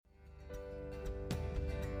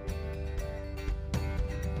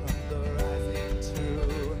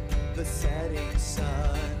the setting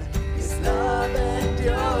sun. His love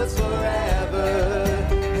endures forever,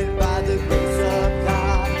 and by the grace of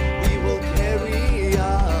God we will carry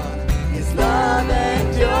on. His love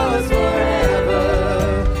endures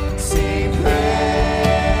forever. Sing praise,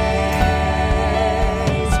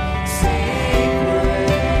 sing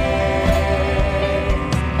praise,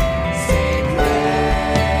 sing praise,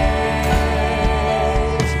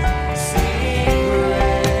 sing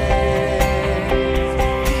praise.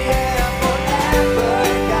 Yeah, forever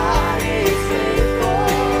God is faithful,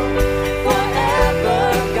 forever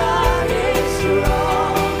God is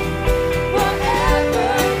strong,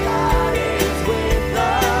 forever God is with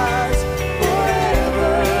us,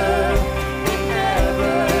 forever,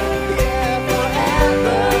 forever. Yeah,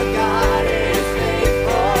 forever God is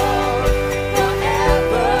faithful,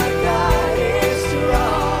 forever God is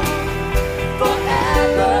strong,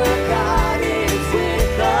 forever God is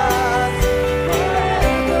with us,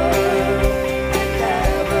 forever and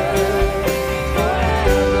ever,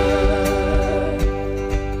 forever.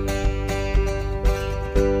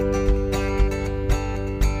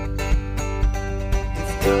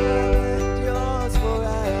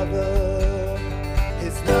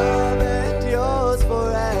 His love endures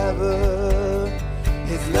forever.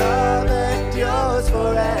 His love endures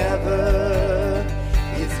forever.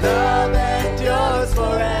 His love endures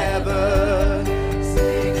forever.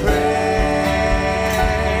 Sing praise,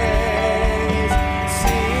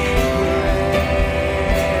 sing praise,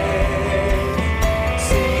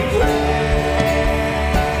 sing praise,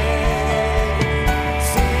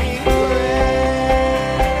 sing praise.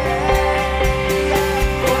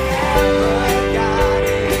 Forever God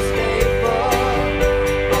is faithful,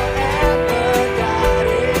 forever God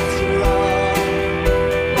is strong,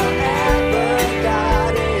 forever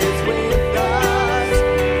God is with us,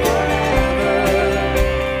 forever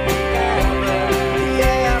and ever.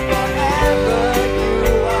 Yeah, forever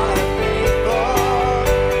you are faithful,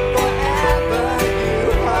 forever you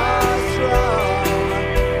are strong,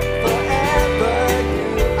 forever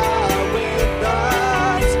you are with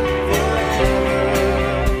us, forever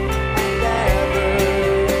and ever,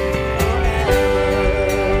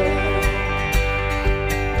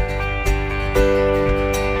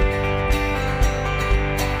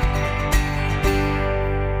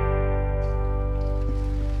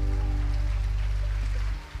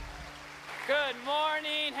 Good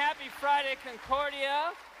morning. Happy Friday,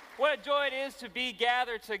 Concordia. What a joy it is to be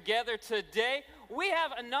gathered together today. We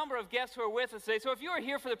have a number of guests who are with us today. So if you are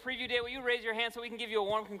here for the preview day, will you raise your hand so we can give you a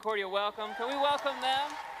warm Concordia welcome? Can we welcome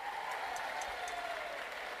them?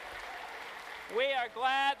 We are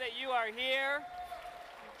glad that you are here.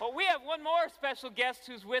 Well, we have one more special guest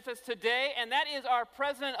who's with us today, and that is our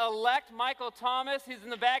President-elect, Michael Thomas. He's in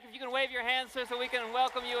the back. If you can wave your hand, sir, so we can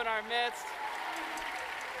welcome you in our midst.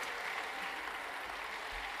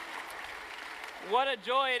 What a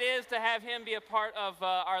joy it is to have him be a part of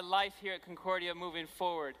our life here at Concordia moving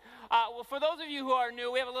forward. Well, for those of you who are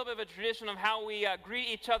new, we have a little bit of a tradition of how we greet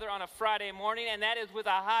each other on a Friday morning, and that is with a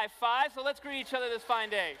high five. So let's greet each other this fine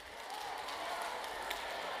day.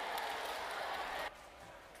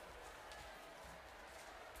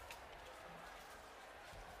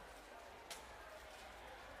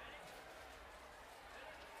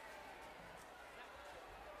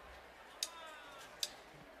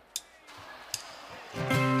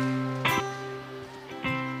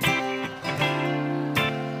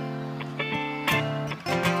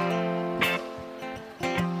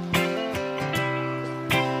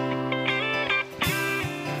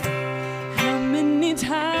 How many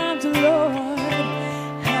times, Lord,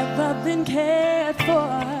 have I been cared for?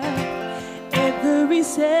 Every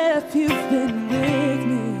step you've been with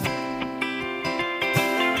me.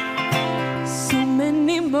 So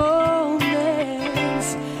many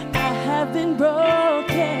moments I have been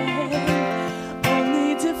broken,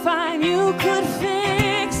 only to find you could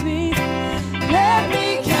fix me. Let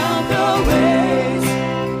me count the ways.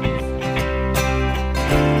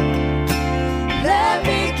 Let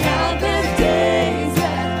me count the days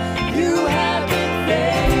that you have been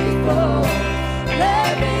faithful.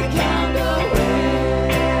 Let me count the ways.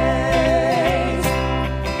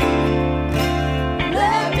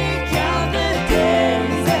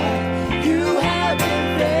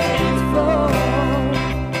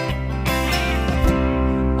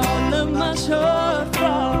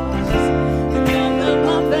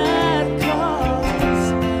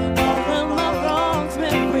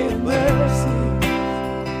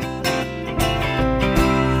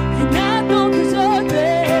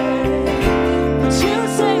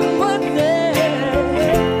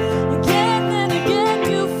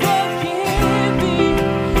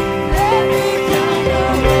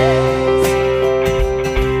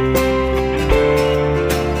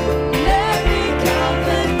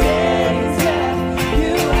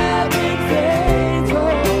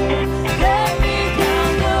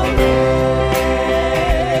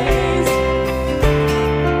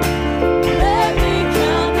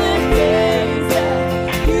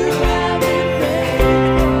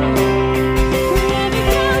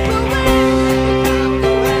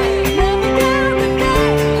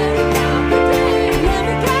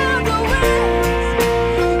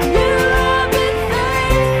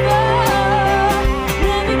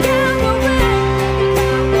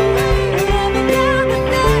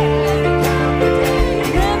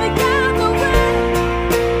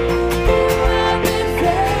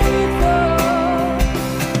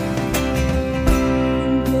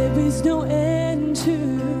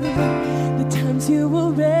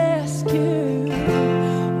 rescue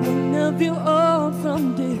one of your own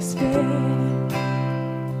from despair.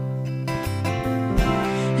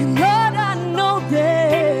 And Lord, I know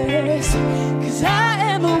this, 'cause I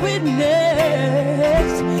am a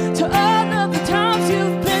witness to all of the times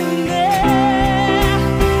you've been there.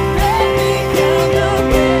 Let me count the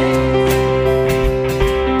ways.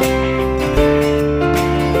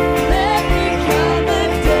 Let me count the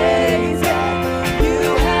days that you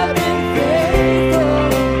have been faithful.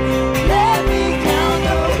 Let me count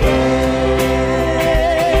the ways.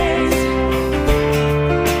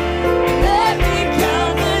 Let me count the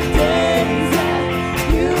days that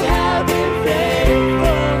you have been faithful.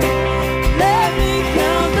 Let me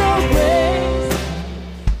count the ways.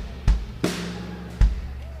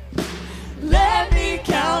 Let me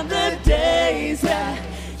count the days that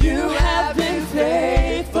you have been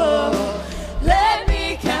faithful. Let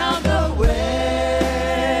me count the ways.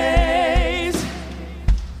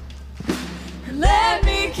 Let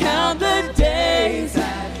me count the days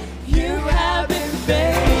that you have been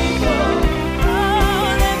faithful.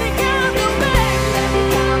 Oh, let me count the ways. Let me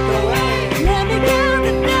count the ways. Let me count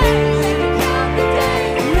the days.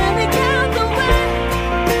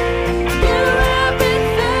 You have been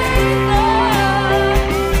faithful.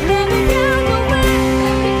 Let me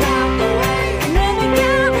count the ways. Let me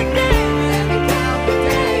count the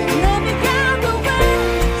days. Let me count the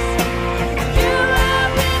ways. You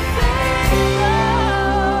have been faithful.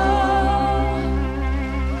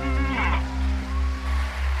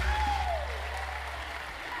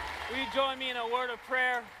 Will you join me in a word of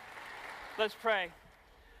prayer? Let's pray.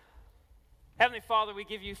 Heavenly Father, we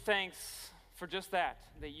give you thanks for just that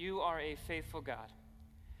you are a faithful God,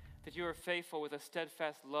 that you are faithful with a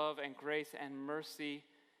steadfast love and grace and mercy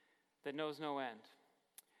that knows no end.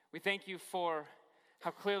 We thank you for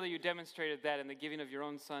how clearly you demonstrated that in the giving of your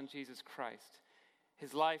own Son, Jesus Christ,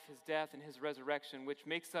 his life, his death, and his resurrection, which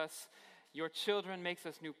makes us your children, makes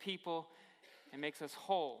us new people, and makes us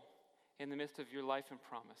whole in the midst of your life and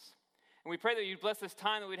promise. And we pray that you'd bless this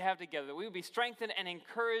time that we'd have together, that we would be strengthened and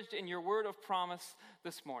encouraged in your word of promise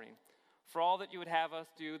this morning, for all that you would have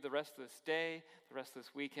us do the rest of this day, the rest of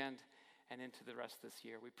this weekend, and into the rest of this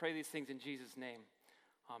year. We pray these things in Jesus' name.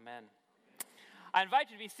 Amen. I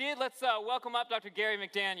invite you to be seated. Let's welcome up Dr. Gary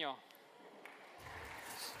McDaniel.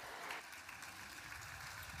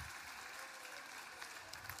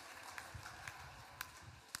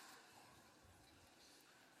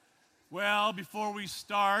 Well, before we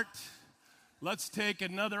start, let's take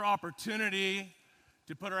another opportunity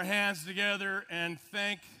to put our hands together and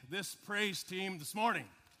thank this praise team this morning.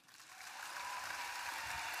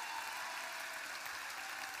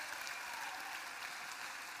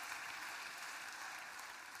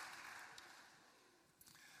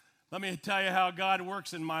 Let me tell you how God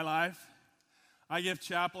works in my life. I give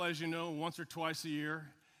chapel, as you know, once or twice a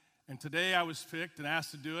year. And today I was picked and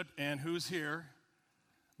asked to do it. And who's here?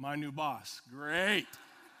 My new boss. Great.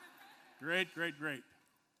 Great.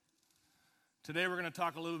 Today we're going to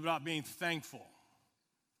talk a little bit about being thankful.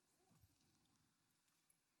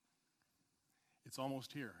 It's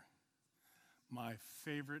almost here. My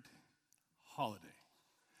favorite holiday.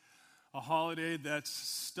 A holiday that's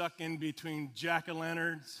stuck in between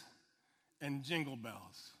jack-o'-lanterns and jingle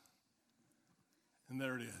bells. And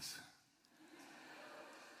there it is.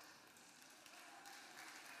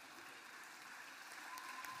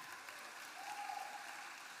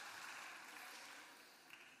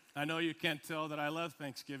 I know you can't tell that I love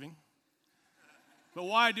Thanksgiving. But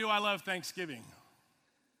why do I love Thanksgiving?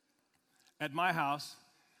 At my house,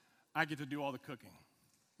 I get to do all the cooking.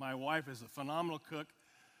 My wife is a phenomenal cook,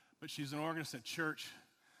 but she's an organist at church,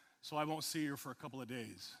 so I won't see her for a couple of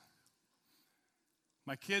days.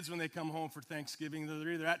 My kids, when they come home for Thanksgiving, they're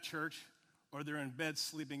either at church or they're in bed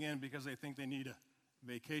sleeping in because they think they need a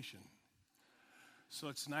vacation. So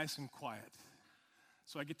it's nice and quiet.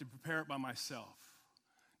 So I get to prepare it by myself.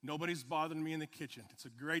 Nobody's bothering me in the kitchen. It's a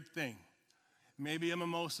great thing. Maybe a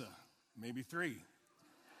mimosa, maybe 3.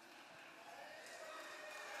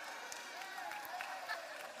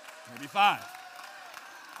 Maybe 5.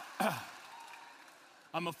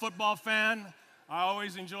 I'm a football fan. I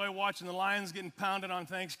always enjoy watching the Lions getting pounded on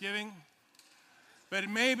Thanksgiving. But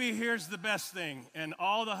maybe here's the best thing, and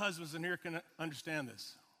all the husbands in here can understand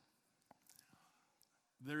this.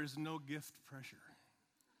 There is no gift pressure.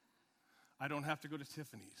 I don't have to go to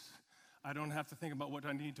Tiffany's. I don't have to think about what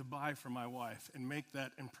I need to buy for my wife and make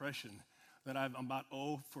that impression that I'm about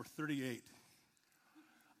 0 for 38.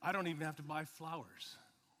 I don't even have to buy flowers.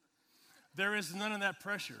 There is none of that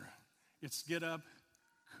pressure. It's get up,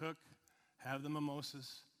 cook, have the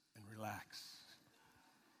mimosas, and relax.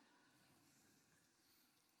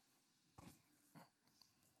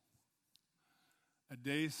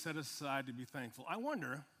 day set aside to be thankful. I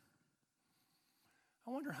wonder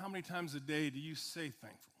how many times a day do you say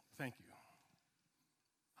thank you?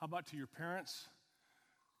 How about to your parents,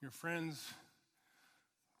 your friends,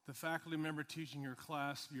 the faculty member teaching your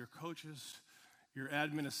class, your coaches, your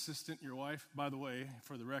admin assistant, your wife? By the way,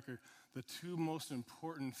 for the record, the two most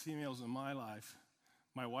important females in my life,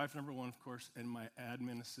 my wife, number one, of course, and my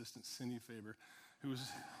admin assistant, Cindy Faber,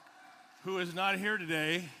 who is not here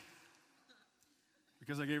today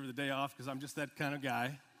because I gave her the day off because I'm just that kind of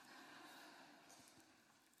guy.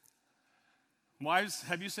 Wives,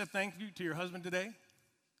 have you said thank you to your husband today?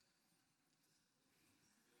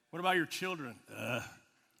 What about your children?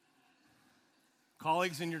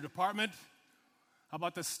 Colleagues in your department? How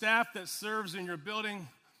about the staff that serves in your building?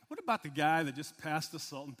 What about the guy that just passed the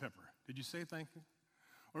salt and pepper? Did you say thank you?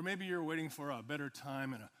 Or maybe you're waiting for a better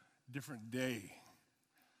time and a different day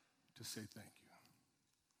to say thank you.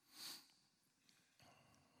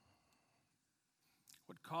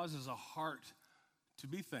 What causes a heart to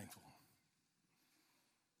be thankful?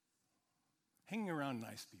 Hanging around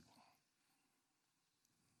nice people.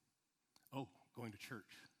 Oh, going to church.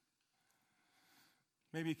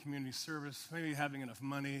 Maybe community service, maybe having enough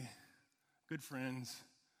money, good friends,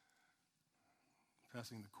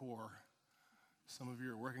 passing the core. Some of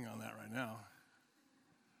you are working on that right now.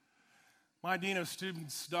 My dean of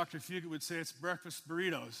students, Dr. Fugit, would say it's breakfast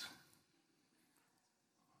burritos.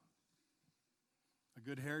 A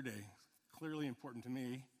good hair day, clearly important to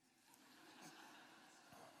me.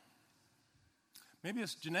 Maybe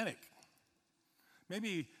it's genetic.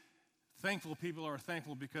 Maybe thankful people are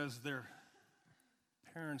thankful because their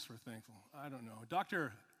parents were thankful. I don't know.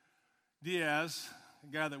 Dr. Diaz,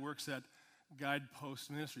 a guy that works at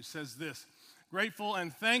Guidepost Ministry, says this: grateful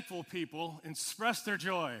and thankful people express their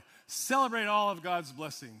joy, celebrate all of God's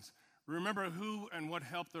blessings, remember who and what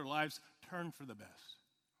helped their lives turn for the best,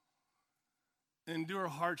 endure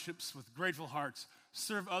hardships with grateful hearts,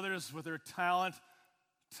 serve others with their talent,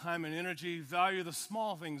 time, and energy, value the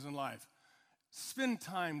small things in life, spend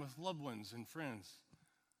time with loved ones and friends.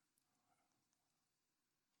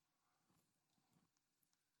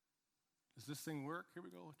 Does this thing work? Here we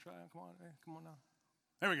go. Try it. Come on. Hey, come on now.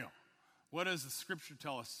 There we go. What does the scripture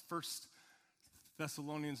tell us? 1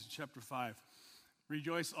 Thessalonians chapter 5.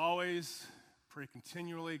 Rejoice always, pray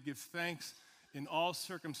continually, give thanks in all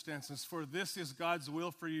circumstances, for this is God's will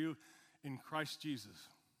for you in Christ Jesus.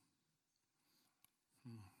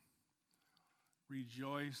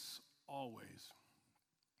 Rejoice always.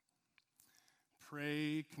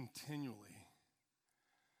 Pray continually.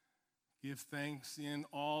 Give thanks in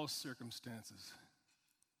all circumstances.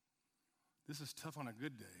 This is tough on a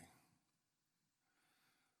good day.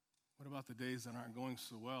 What about the days that aren't going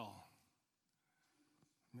so well?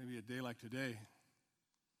 Maybe a day like today.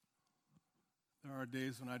 There are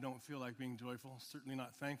days when I don't feel like being joyful, certainly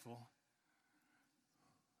not thankful.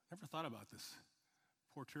 Never thought about this.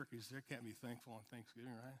 Poor turkeys, they can't be thankful on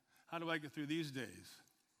Thanksgiving, right? How do I get through these days?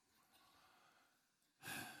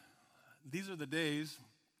 These are the days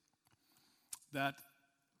that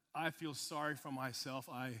I feel sorry for myself.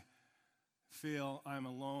 I feel I'm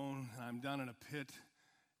alone, and I'm down in a pit,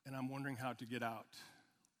 and I'm wondering how to get out.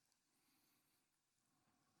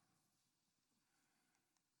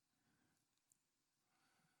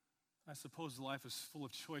 I suppose life is full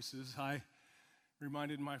of choices. I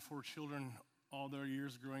reminded my 4 children all their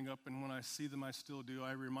years growing up, and when I see them, I still do.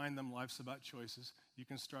 I remind them life's about choices. You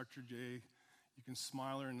can start your day. You can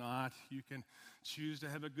smile or not. You can choose to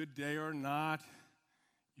have a good day or not.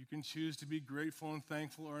 You can choose to be grateful and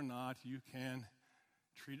thankful or not. You can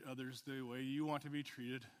treat others the way you want to be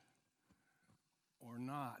treated or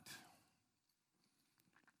not.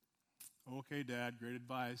 Okay, Dad, great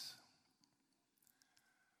advice.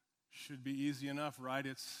 Should be easy enough, right?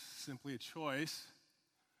 It's simply a choice.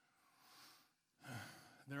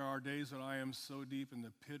 There are days when I am so deep in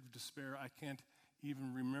the pit of despair, I can't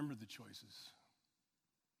even remember the choices.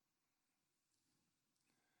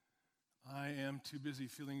 I am too busy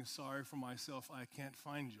feeling sorry for myself. I can't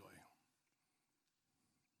find joy.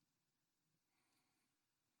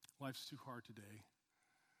 Life's too hard today.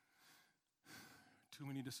 Too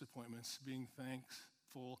many disappointments. Being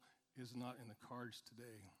thankful is not in the cards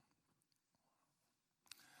today.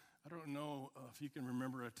 I don't know if you can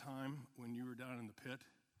remember a time when you were down in the pit,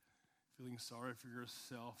 feeling sorry for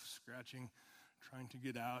yourself, scratching, trying to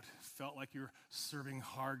get out, felt like you were serving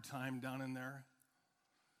hard time down in there.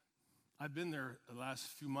 I've been there the last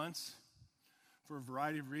few months for a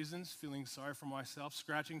variety of reasons, feeling sorry for myself,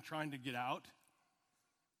 scratching, trying to get out.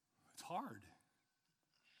 It's hard.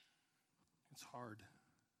 It's hard.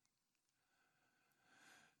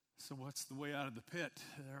 So what's the way out of the pit?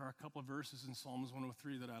 There are a couple of verses in Psalms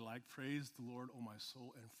 103 that I like. Praise the Lord, O my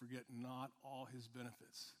soul, and forget not all his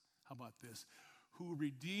benefits. How about this? Who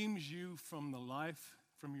redeems you from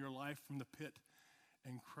your life from the pit,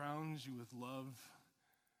 and crowns you with love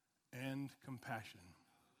and compassion.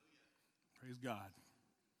 Praise God.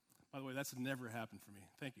 By the way, that's never happened for me.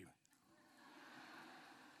 Thank you.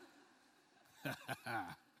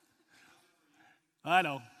 I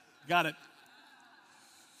know. Got it.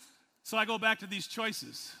 So I go back to these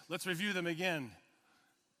choices. Let's review them again.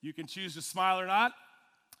 You can choose to smile or not.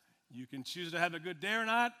 You can choose to have a good day or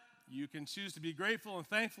not. You can choose to be grateful and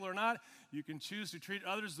thankful or not. You can choose to treat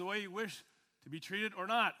others the way you wish to be treated or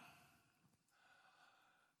not.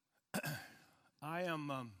 I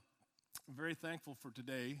am very thankful for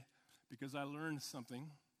today because I learned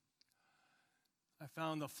something. I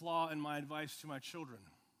found a flaw in my advice to my children.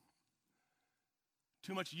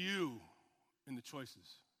 Too much you in the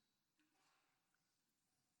choices.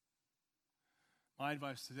 My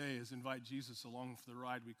advice today is invite Jesus along for the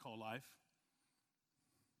ride we call life.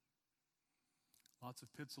 Lots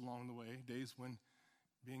of pits along the way, days when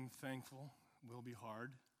being thankful will be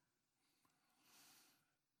hard.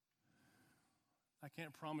 I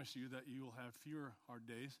can't promise you that you will have fewer hard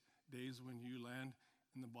days when you land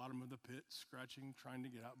in the bottom of the pit, scratching, trying to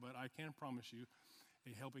get out, but I can promise you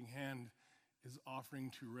a helping hand is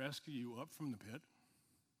offering to rescue you up from the pit.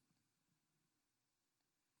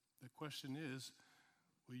 The question is,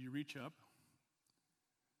 will you reach up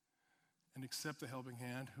and accept the helping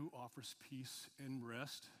hand who offers peace and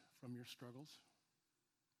rest from your struggles?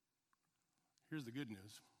 Here's the good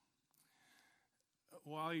news.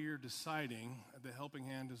 While you're deciding, the helping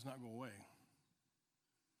hand does not go away.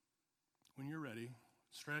 When you're ready,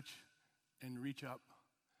 stretch and reach up.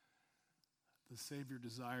 The Savior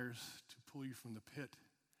desires to pull you from the pit,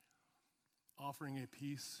 offering a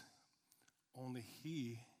peace only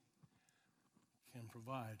He can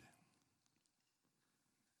provide.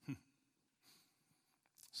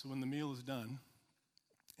 So when the meal is done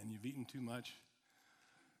and you've eaten too much,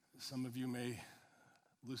 some of you may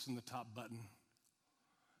loosen the top button,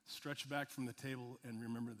 stretch back from the table, and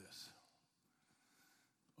remember this.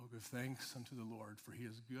 Oh, give thanks unto the Lord, for He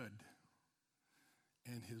is good,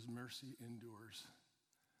 and His mercy endures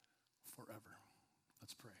forever.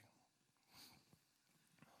 Let's pray.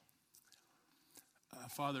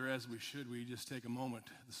 Father, as we should, we just take a moment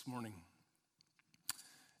this morning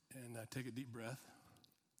and take a deep breath.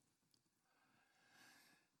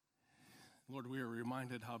 Lord, we are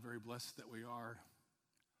reminded how very blessed that we are.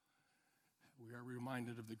 We are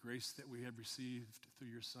reminded of the grace that we have received through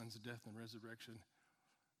your Son's death and resurrection.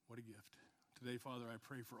 What a gift. Today, Father, I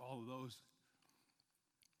pray for all of those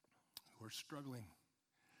who are struggling,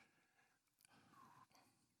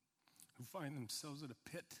 who find themselves in a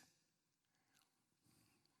pit.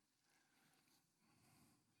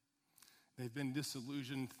 They've been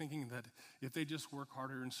disillusioned, thinking that if they just work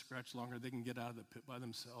harder and scratch longer, they can get out of the pit by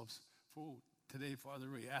themselves. For today, Father,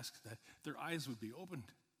 we ask that their eyes would be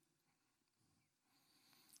opened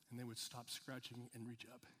and they would stop scratching and reach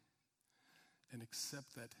up and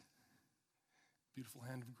accept that beautiful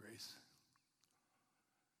hand of grace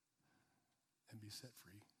and be set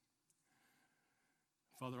free.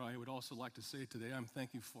 Father, I would also like to say today, I'm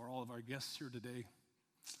thankful for all of our guests here today,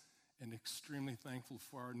 and extremely thankful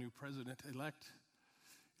for our new president-elect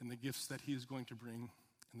and the gifts that he is going to bring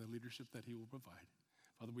and the leadership that he will provide.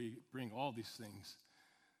 Father, we bring all these things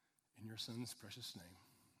in your Son's precious name.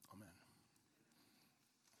 Amen.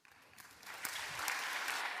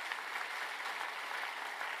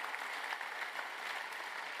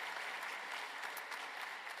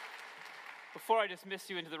 Before I dismiss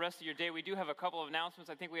you into the rest of your day, we do have a couple of announcements.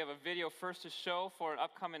 I think we have a video first to show for an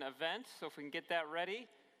upcoming event, so if we can get that ready.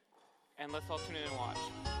 And let's all tune in and watch.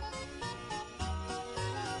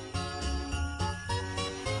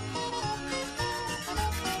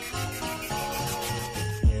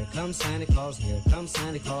 Here comes Santa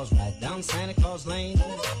Claus, right down Santa Claus Lane.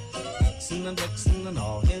 Vixen and Blitzen and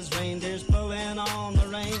all his reindeers pulling on the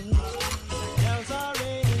reins. Bells are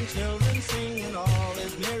ringing, children singing, all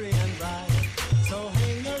is merry and bright. So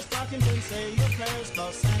hang your stockings and say your prayers,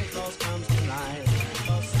 'cause Santa Claus comes tonight.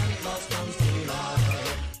 'Cause Santa Claus comes tonight.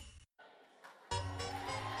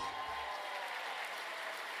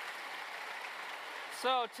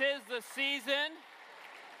 So, 'tis the season.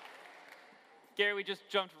 Gary, we just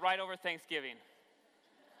jumped right over Thanksgiving.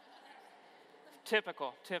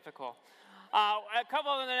 Typical. A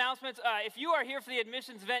couple of announcements. If you are here for the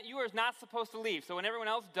admissions event, you are not supposed to leave. So when everyone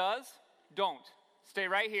else does, don't. Stay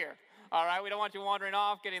right here. All right, we don't want you wandering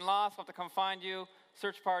off, getting lost. We'll have to come find you.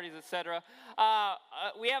 search parties, etc.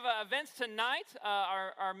 We have events tonight.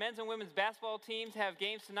 Our men's and women's basketball teams have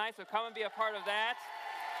games tonight, so come and be a part of that.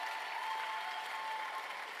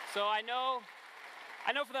 So I know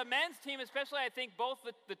for the men's team especially, I think both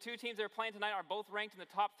the two teams that are playing tonight are both ranked in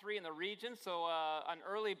the top 3 in the region, so an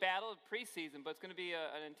early battle preseason, but it's going to be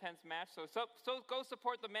an intense match. So go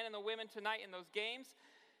support the men and the women tonight in those games.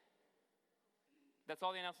 That's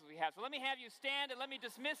all the announcements we have. So let me have you stand and let me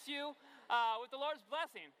dismiss you with the Lord's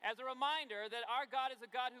blessing as a reminder that our God is a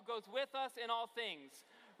God who goes with us in all things.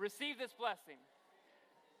 Receive this blessing.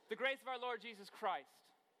 The grace of our Lord Jesus Christ,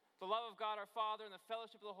 the love of God our Father, and the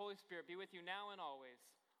fellowship of the Holy Spirit be with you now and always.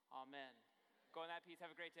 Amen. Go in that peace.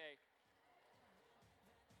 Have a great day.